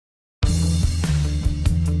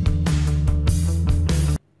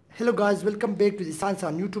Hello guys, welcome back to the Science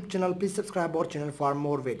on YouTube channel. Please subscribe our channel for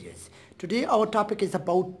more videos. Today our topic is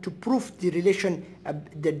about to prove the relation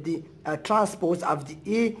that the transpose of the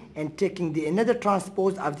A and taking the another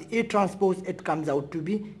transpose of the A transpose, it comes out to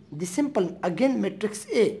be the simple again matrix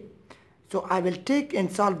A. So I will take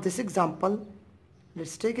and solve this example.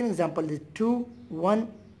 Let's take an example, the 2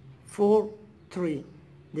 1 4 3.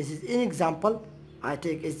 This is an example I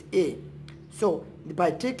take as A. So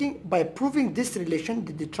by proving this relation,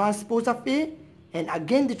 the transpose of A and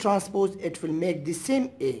again the transpose, it will make the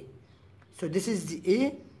same A. So this is the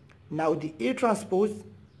A. Now the A transpose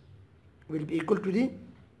will be equal to the,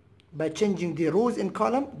 by changing the rows in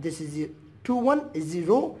column, this is the 2 1 is the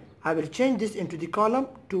row, I will change this into the column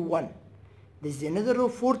 2 1. This is another row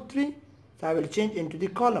 4 3, so I will change into the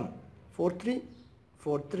column 4 3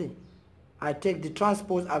 4 3. I take the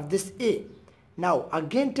transpose of this A. Now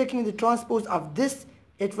again taking the transpose of this,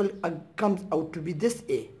 it will comes out to be this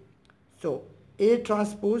A. So A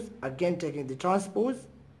transpose, again taking the transpose.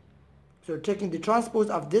 So taking the transpose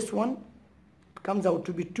of this one, comes out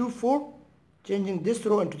to be 2 4, changing this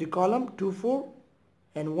row into the column 2 4,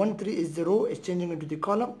 and 1 3 is the row, is changing into the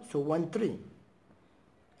column, so 1 3.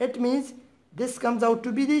 It means this comes out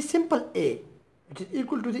to be the simple A, which is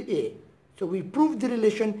equal to the A. So we prove the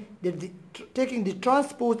relation that taking the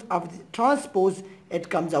transpose of the transpose, it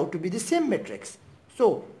comes out to be the same matrix.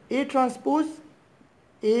 So A transpose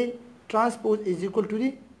is equal to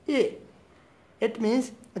the A. It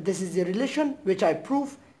means this is the relation which I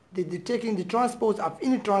prove that taking the transpose of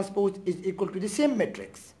any transpose is equal to the same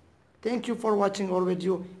matrix. Thank you for watching our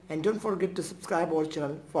video and don't forget to subscribe our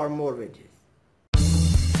channel for more videos.